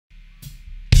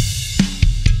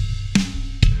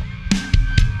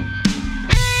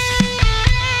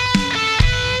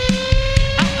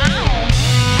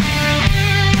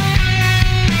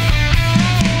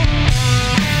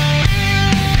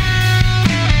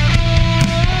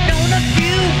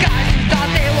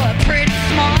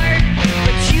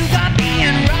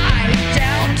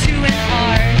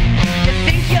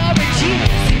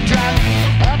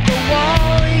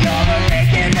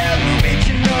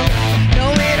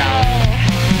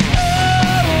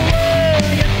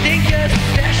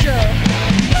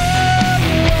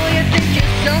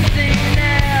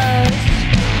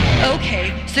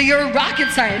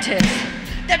rocket scientist.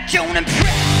 That don't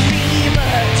impress me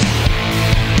much.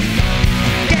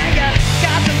 Yeah, you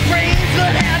got the brains,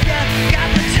 but have you got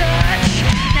the touch?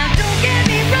 Now don't get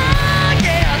me wrong,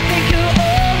 yeah, I think you're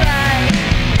alright.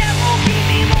 That won't keep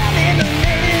me warm in the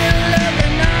middle of the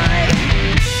night.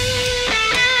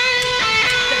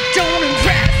 That don't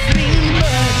impress me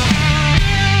much.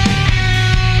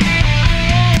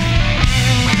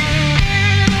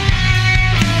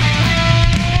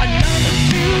 Another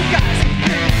two guys who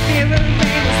couldn't hear a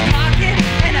label's pocket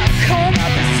and a comb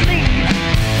up his sleeve,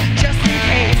 just in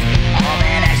case. All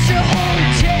that extra holy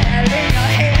gel in your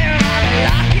hair on a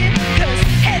locket, 'cause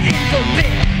heaven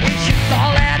forbid it should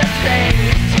fall out of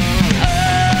place.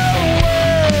 Oh,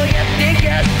 whoa, you think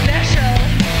you're special.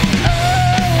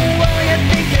 Oh, whoa, you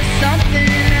think you're something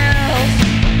else.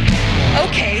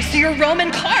 Okay, so you're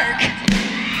Roman Clark.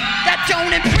 That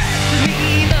don't impress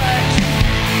me much.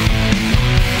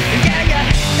 Yeah, you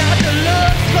got the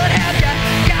looks, but have you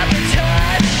got the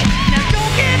touch? Now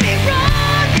don't get me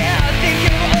wrong, yeah, I think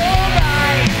you're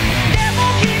alright. That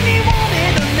won't keep me warm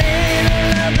in the middle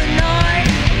of the night.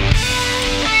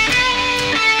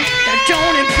 That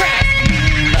don't impress me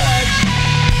much.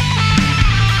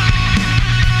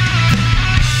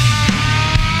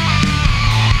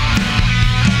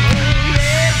 Oh,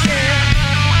 yeah, yeah.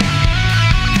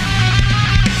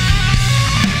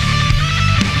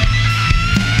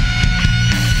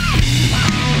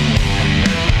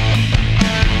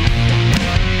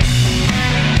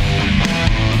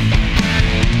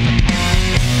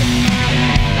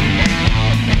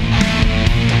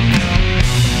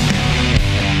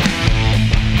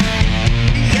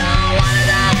 You're one of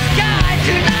those guys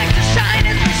who likes to shine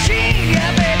his machine.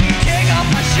 Yeah, baby, take off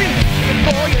my shoes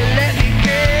before you let me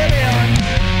get in.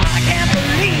 I can't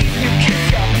believe you kissed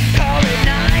your car at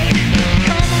night.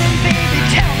 Come on, baby,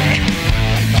 tell me,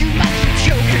 you must be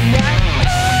joking, right?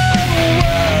 Oh,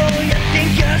 whoa, you think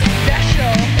you're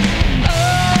special. Oh,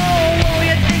 whoa,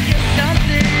 you think you're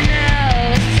something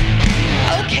else.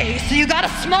 Okay, so you got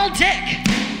a small dick.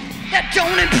 That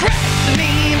don't impress